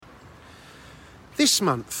This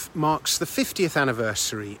month marks the 50th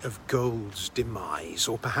anniversary of gold's demise,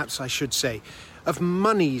 or perhaps I should say, of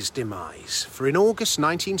money's demise. For in August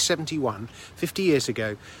 1971, 50 years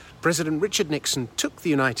ago, President Richard Nixon took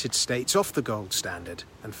the United States off the gold standard,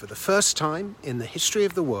 and for the first time in the history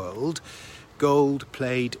of the world, gold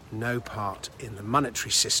played no part in the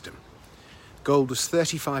monetary system. Gold was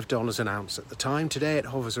 $35 an ounce at the time. Today it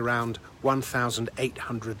hovers around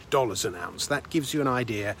 $1,800 an ounce. That gives you an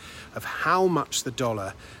idea of how much the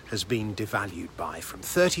dollar has been devalued by, from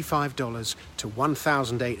 $35 to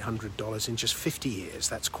 $1,800 in just 50 years.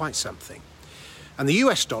 That's quite something. And the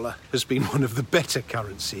US dollar has been one of the better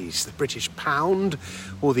currencies. The British pound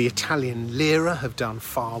or the Italian lira have done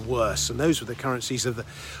far worse. And those were the currencies of the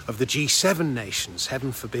G7 nations.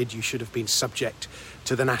 Heaven forbid you should have been subject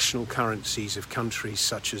to the national currencies of countries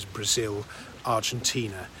such as Brazil,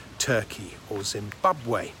 Argentina, Turkey or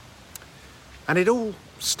Zimbabwe. And it all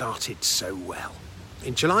started so well.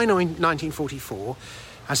 In July 1944,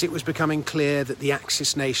 as it was becoming clear that the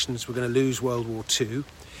Axis nations were going to lose World War II,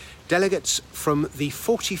 delegates from the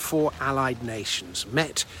 44 Allied nations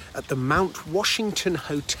met at the Mount Washington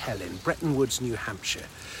Hotel in Bretton Woods, New Hampshire,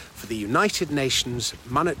 for the United Nations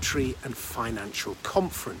Monetary and Financial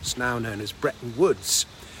Conference, now known as Bretton Woods.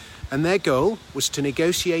 And their goal was to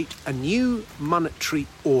negotiate a new monetary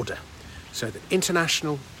order so that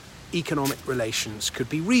international economic relations could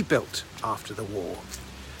be rebuilt after the war.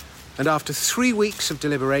 And after 3 weeks of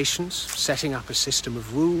deliberations, setting up a system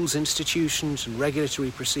of rules, institutions and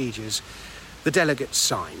regulatory procedures, the delegates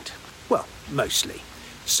signed. Well, mostly.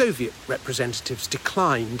 Soviet representatives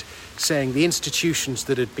declined, saying the institutions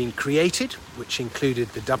that had been created, which included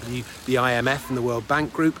the IMF and the World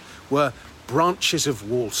Bank Group, were branches of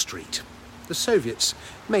Wall Street. The Soviets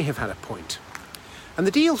may have had a point. And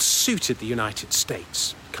the deal suited the United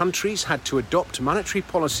States. Countries had to adopt monetary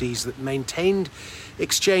policies that maintained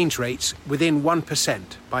exchange rates within 1%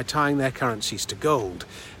 by tying their currencies to gold.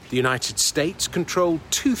 The United States controlled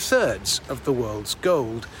 2/3 of the world's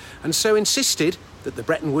gold and so insisted that the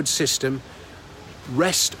Bretton Woods system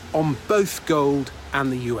rest on both gold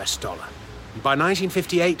and the US dollar. And by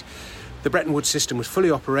 1958, the Bretton Woods system was fully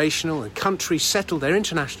operational and countries settled their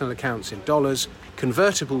international accounts in dollars,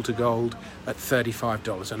 convertible to gold at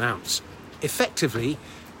 $35 an ounce. Effectively,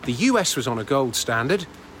 the US was on a gold standard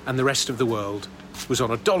and the rest of the world was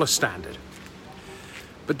on a dollar standard.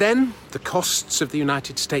 But then the costs of the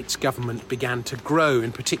United States government began to grow,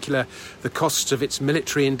 in particular the costs of its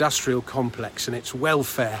military-industrial complex and its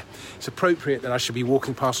welfare. It's appropriate that I should be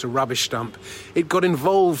walking past a rubbish dump. It got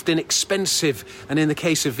involved in expensive, and in the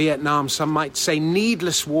case of Vietnam, some might say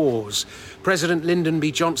needless wars. President Lyndon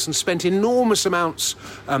B. Johnson spent enormous amounts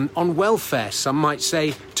on welfare, some might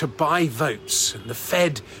say, to buy votes. And the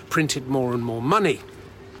Fed printed more and more money.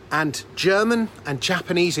 And German and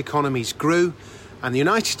Japanese economies grew, and the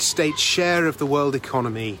United States' share of the world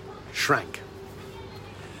economy shrank.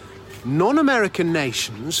 Non-American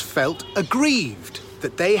nations felt aggrieved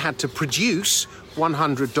that they had to produce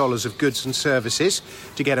 $100 of goods and services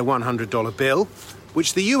to get a $100 bill,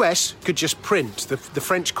 which the US could just print. The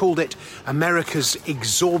French called it America's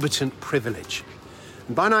exorbitant privilege.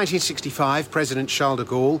 And by 1965, President Charles de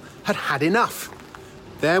Gaulle had had enough.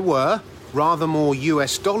 There were rather more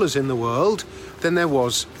US dollars in the world than there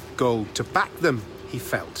was gold to back them, he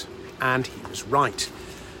felt. And he was right.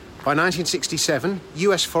 By 1967,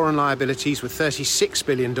 US foreign liabilities were $36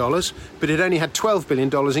 billion, but it only had $12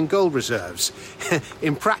 billion in gold reserves.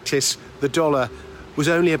 In practice, the dollar was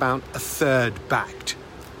only about a third backed.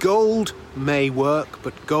 Gold may work,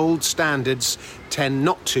 but gold standards tend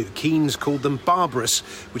not to. Keynes called them barbarous,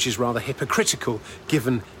 which is rather hypocritical,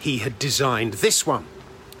 given he had designed this one.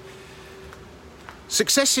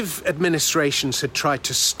 Successive administrations had tried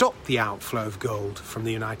to stop the outflow of gold from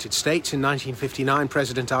the United States. In 1959,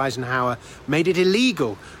 President Eisenhower made it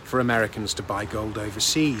illegal for Americans to buy gold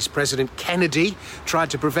overseas. President Kennedy tried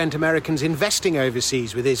to prevent Americans investing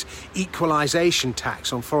overseas with his equalization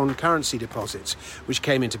tax on foreign currency deposits, which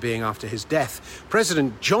came into being after his death.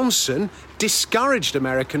 President Johnson discouraged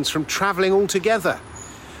Americans from travelling altogether.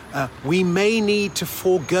 We may need to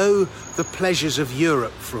forego the pleasures of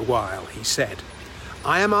Europe for a while, he said.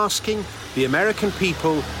 I am asking the American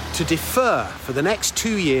people to defer for the next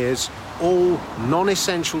 2 years all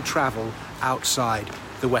non-essential travel outside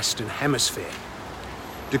the Western Hemisphere.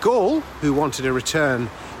 De Gaulle, who wanted a return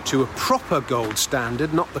to a proper gold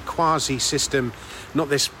standard, not this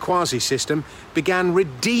quasi-system, began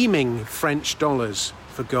redeeming French dollars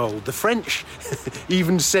for gold. The French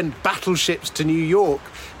even sent battleships to New York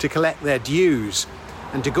to collect their dues.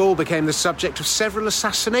 And de Gaulle became the subject of several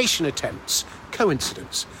assassination attempts.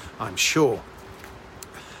 Coincidence, I'm sure.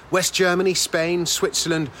 West Germany, Spain,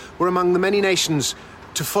 Switzerland were among the many nations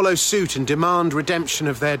to follow suit and demand redemption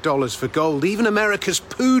of their dollars for gold. Even America's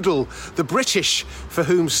poodle, the British, for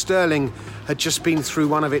whom sterling had just been through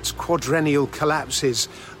one of its quadrennial collapses,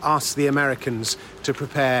 asked the Americans to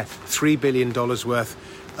prepare $3 billion worth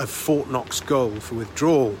of Fort Knox gold for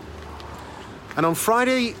withdrawal. And on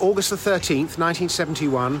Friday, August the 13th,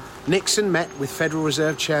 1971, Nixon met with Federal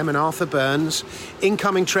Reserve Chairman Arthur Burns,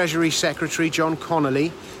 incoming Treasury Secretary John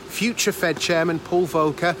Connally, future Fed Chairman Paul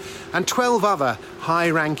Volcker, and 12 other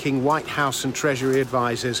high-ranking White House and Treasury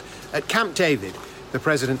advisors at Camp David, the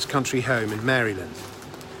president's country home in Maryland.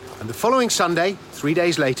 And the following Sunday, 2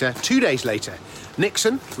 days later,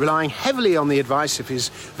 Nixon, relying heavily on the advice of his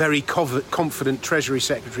very confident Treasury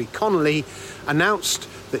Secretary Connally, announced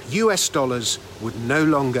that US dollars would no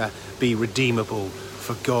longer be redeemable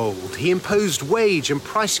for gold. He imposed wage and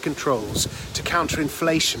price controls to counter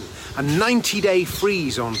inflation, a 90-day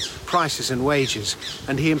freeze on prices and wages,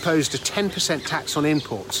 and he imposed a 10% tax on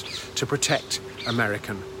imports to protect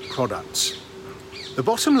American products. The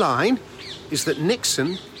bottom line is that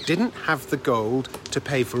Nixon didn't have the gold to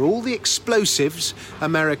pay for all the explosives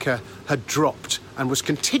America had dropped and was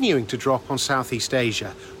continuing to drop on Southeast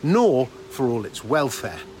Asia, nor for all its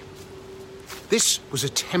welfare. This was a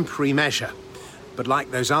temporary measure, but like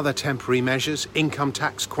those other temporary measures, income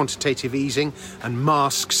tax, quantitative easing, and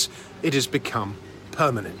masks, it has become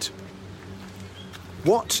permanent.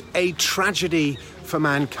 What a tragedy for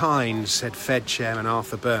mankind, said Fed Chairman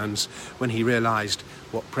Arthur Burns when he realised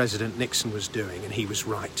what President Nixon was doing, and he was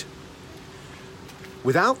right.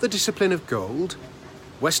 Without the discipline of gold,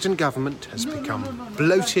 Western government has become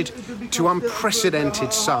bloated to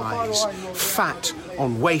unprecedented size, fat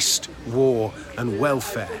on waste, war and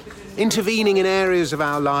welfare, intervening in areas of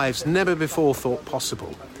our lives never before thought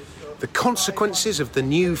possible. The consequences of the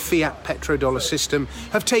new fiat petrodollar system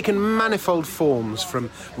have taken manifold forms,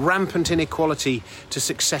 from rampant inequality to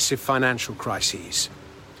successive financial crises.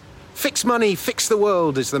 Fix money, fix the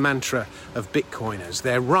world is the mantra of Bitcoiners.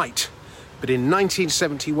 They're right. But in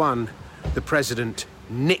 1971, the president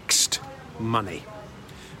nixed money.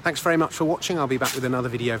 Thanks very much for watching. I'll be back with another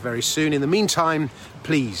video very soon. In the meantime,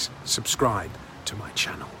 please subscribe to my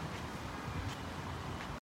channel.